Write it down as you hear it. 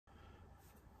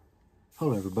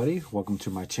Hello everybody, welcome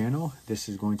to my channel. This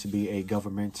is going to be a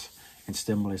government and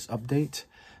stimulus update.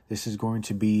 This is going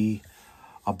to be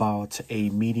about a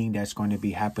meeting that's going to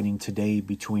be happening today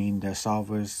between the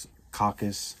Salvers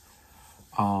Caucus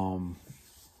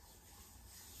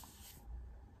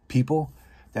people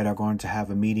that are going to have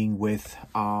a meeting with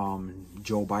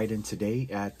Joe Biden today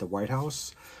at the White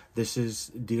House. This is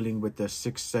dealing with the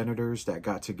 6 senators that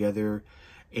got together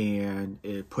and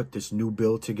it put this new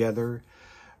bill together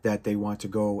that they want to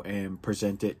go and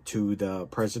present it to the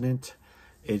president.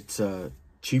 It's a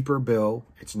cheaper bill.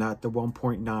 It's not the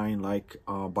 1.9 like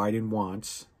Biden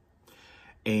wants.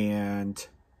 And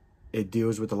it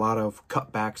deals with a lot of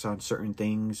cutbacks on certain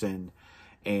things and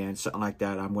something like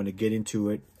that. I'm going to get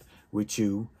into it with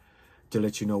you to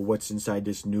let you know what's inside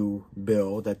this new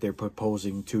bill that they're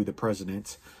proposing to the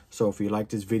president. So if you like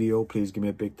this video, please give me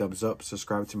a big thumbs up,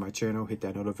 subscribe to my channel, hit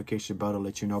that notification bell to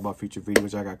let you know about future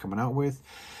videos I got coming out with.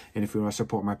 And if you want to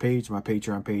support my page, my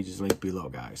Patreon page is linked below,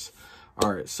 guys.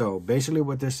 All right, so basically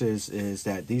what this is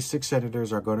that these 6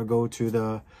 senators are going to go to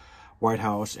the White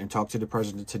House and talk to the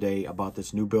president today about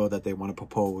this new bill that they want to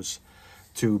propose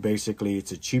to. Basically,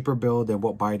 it's a cheaper bill than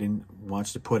what Biden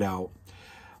wants to put out.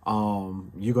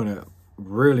 You're going to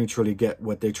really truly get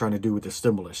what they're trying to do with the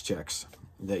stimulus checks.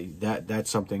 That's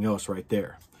something else right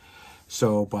there.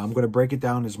 So, but I'm going to break it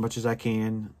down as much as I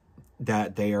can.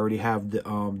 That they already have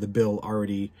the bill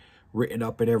already written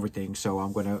up and everything. So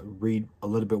I'm going to read a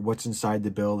little bit what's inside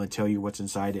the bill and tell you what's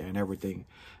inside it and everything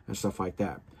and stuff like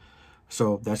that.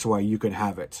 So that's why you can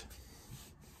have it.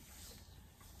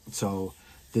 So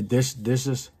this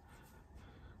is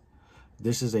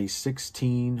a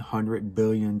 $1,600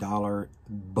 billion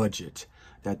budget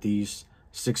that these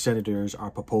 6 senators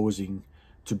are proposing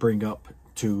to bring up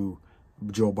to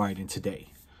Joe Biden today.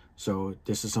 So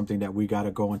this is something that we got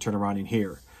to go and turn around in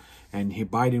here. And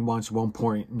Biden wants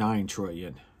 1.9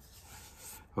 trillion.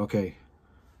 Okay.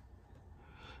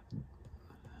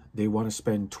 They want to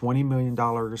spend $20 million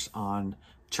on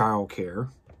childcare.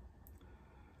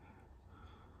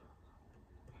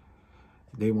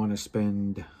 They want to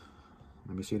spend,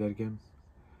 let me see that again.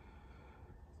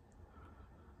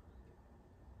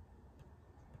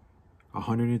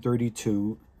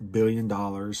 $132 billion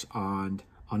on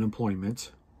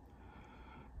unemployment.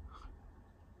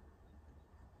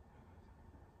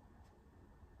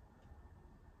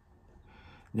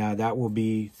 Now that will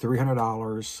be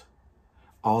 $300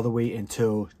 all the way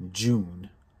until June.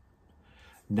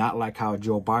 Not like how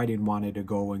Joe Biden wanted to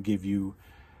go and give you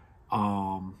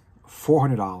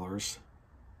 $400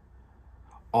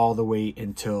 all the way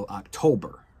until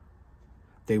October.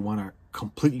 They want to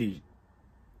completely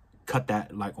cut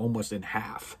that like almost in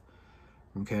half.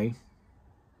 Okay.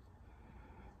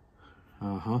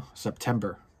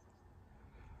 September.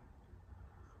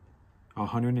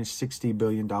 $160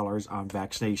 billion on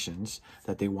vaccinations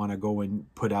that they want to go and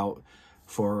put out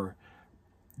to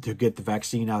get the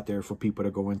vaccine out there for people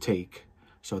to go and take.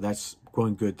 So that's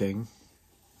one good thing.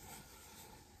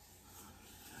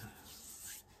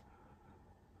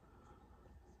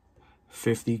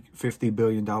 $50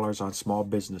 billion on small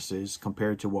businesses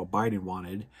compared to what Biden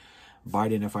wanted.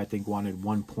 Biden, if I think, wanted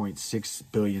 $1.6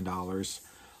 billion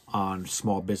on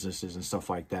small businesses and stuff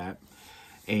like that.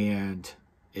 And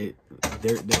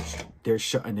they're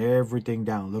shutting everything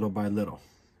down little by little.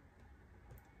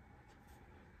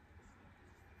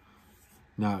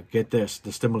 Now, get this,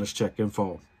 the stimulus check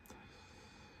info.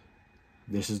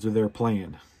 This is their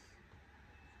plan.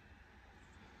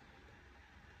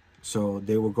 So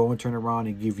they will go and turn around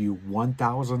and give you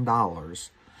 $1,000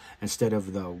 instead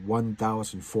of the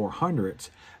 $1,400.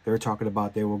 They're talking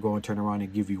about they will go and turn around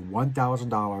and give you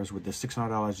 $1,000 with the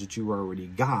 $600 that you already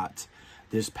got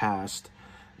this past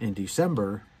in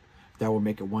December. That will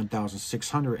make it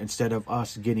 $1,600 instead of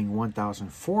us getting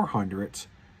 $1,400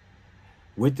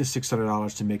 with the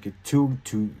 $600 to make it two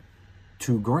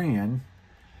grand.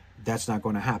 That's not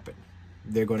going to happen.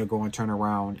 They're going to go and turn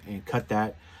around and cut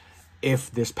that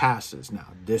if this passes. Now,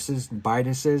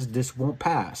 Biden says this won't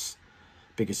pass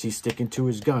because he's sticking to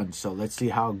his guns. So let's see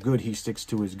how good he sticks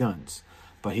to his guns.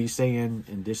 But he's saying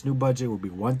in this new budget will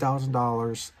be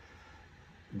 $1,000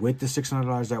 with the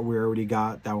 $600 that we already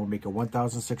got. That will make it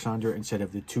 $1,600 instead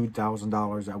of the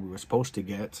 $2,000 that we were supposed to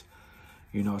get.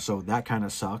 You know, so that kind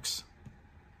of sucks.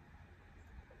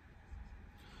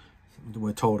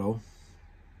 With total.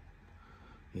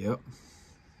 Yep.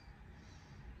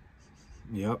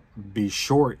 Be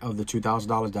short of the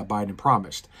 $2,000 that Biden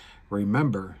promised.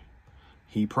 Remember,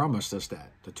 he promised us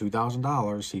that. The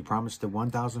 $2,000, he promised the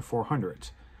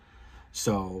 $1,400.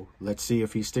 So let's see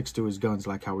if he sticks to his guns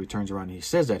like how he turns around and he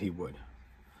says that he would.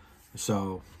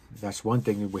 So that's one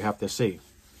thing that we have to see.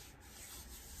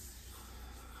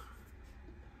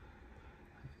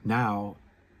 Now,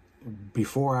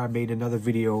 before I made another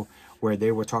video where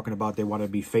they were talking about they want to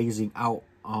be phasing out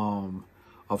of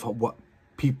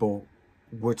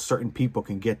what certain people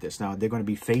can get this. Now they're going to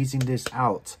be phasing this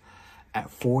out at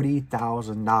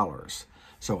 $40,000.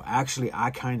 So actually, I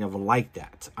kind of like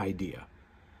that idea.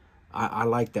 I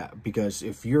like that, because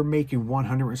if you're making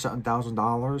 $100 and something thousand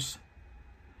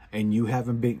and you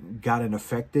haven't gotten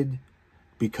affected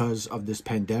because of this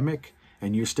pandemic,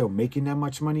 and you're still making that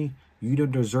much money, you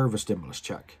don't deserve a stimulus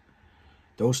check.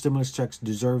 Those stimulus checks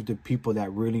deserve the people that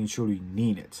really and truly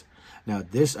need it. Now,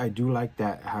 this, I do like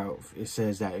that, how it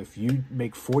says that if you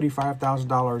make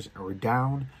 $45,000 or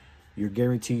down, you're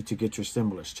guaranteed to get your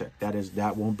stimulus check.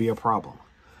 That won't be a problem.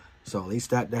 So at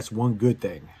least that's one good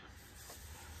thing.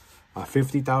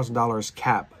 $50,000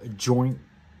 cap, joint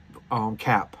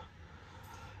cap,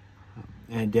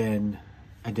 and then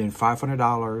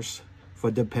 $500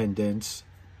 for dependents,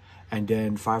 and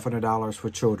then $500 for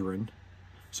children.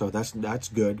 So that's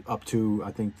good, up to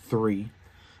I think 3.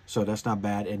 So that's not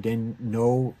bad. And then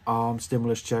no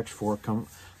stimulus checks for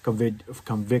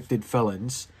convicted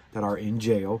felons that are in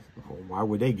jail. Why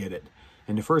would they get it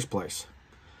in the first place?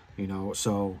 You know,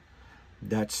 so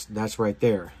that's right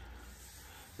there.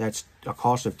 That's a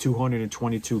cost of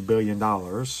 $222 billion.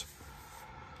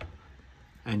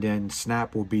 And then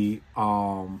SNAP will be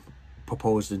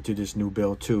proposed into this new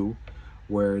bill too,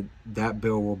 where that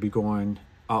bill will be going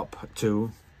up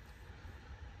to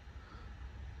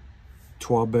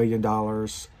 $12 billion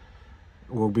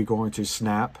will be going to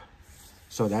SNAP.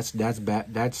 So that's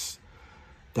bad. That's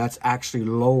actually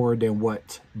lower than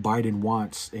what Biden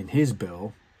wants in his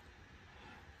bill.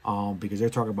 Because they're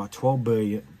talking about 12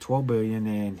 billion,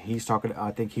 and he's talking,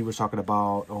 I think he was talking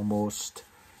about almost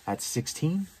at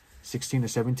 16 to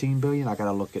 17 billion. I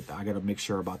gotta make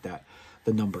sure about that,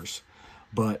 the numbers,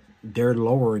 but they're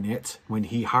lowering it when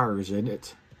he hires in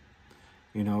it,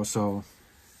 you know. So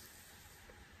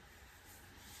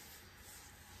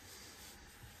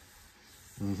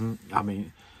I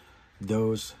mean,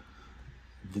 those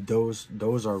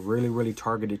are really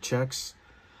targeted checks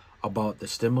about the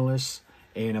stimulus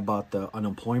and about the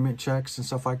unemployment checks and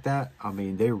stuff like that. I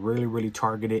mean, they really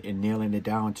targeted and nailing it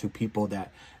down to people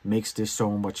that makes this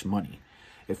so much money.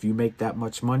 If you make that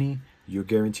much money, you're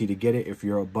guaranteed to get it. If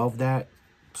you're above that,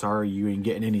 sorry, you ain't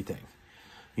getting anything.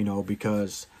 You know,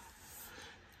 because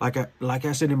like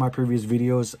I said in my previous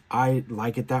videos, I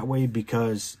like it that way,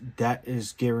 because that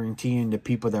is guaranteeing the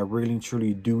people that really and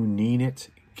truly do need it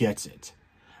gets it.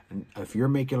 And if you're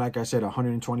making, like I said,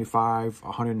 $125,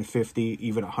 $150,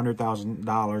 even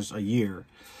 $100,000 a year,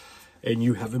 and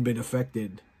you haven't been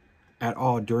affected at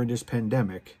all during this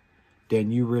pandemic, then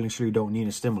you really and truly don't need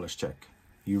a stimulus check.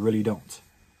 You really don't.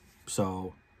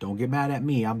 So don't get mad at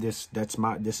me. This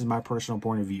is my personal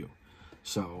point of view.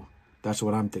 So that's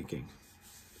what I'm thinking.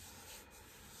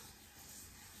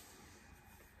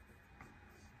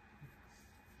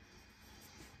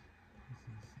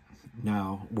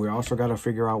 Now, we also got to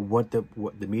figure out what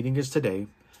the meeting is today.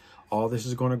 All this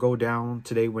is going to go down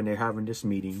today when they're having this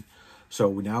meeting. So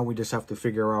now we just have to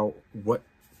figure out what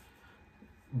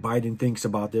Biden thinks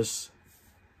about this,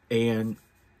 and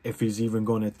if he's even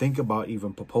going to think about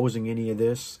even proposing any of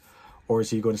this, or is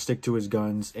he going to stick to his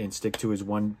guns and stick to his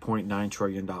 $1.9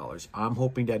 trillion? I'm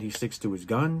hoping that he sticks to his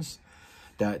guns,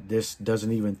 that this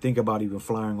doesn't even think about even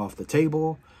flying off the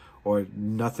table, or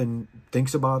nothing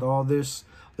thinks about all this.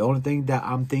 The only thing that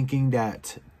I'm thinking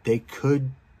that they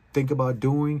could think about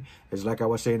doing is, like I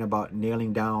was saying, about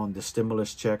nailing down the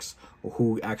stimulus checks, or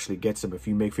who actually gets them. If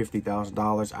you make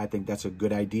 $50,000, I think that's a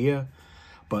good idea.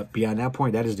 But beyond that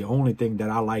point, that is the only thing that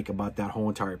I like about that whole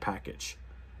entire package,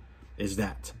 is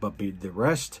that. But the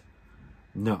rest,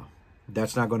 no,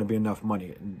 that's not going to be enough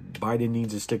money. Biden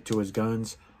needs to stick to his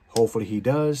guns. Hopefully he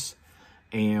does.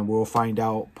 And we'll find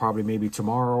out probably maybe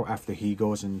tomorrow, after he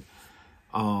goes and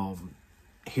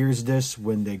hears this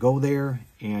when they go there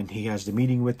and he has the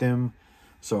meeting with them.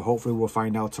 So hopefully we'll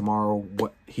find out tomorrow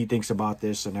what he thinks about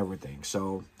this and everything.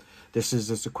 So this is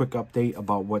just a quick update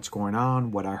about what's going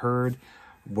on, what I heard,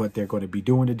 what they're going to be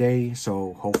doing today.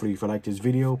 So hopefully if you like this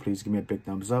video, please give me a big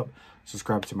thumbs up,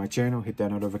 subscribe to my channel, hit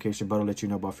that notification bell to let you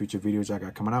know about future videos I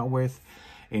got coming out with.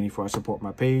 And if you want to support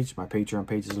my page, my Patreon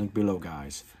page is linked below,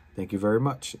 guys. Thank you very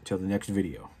much. Until the next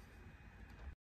video.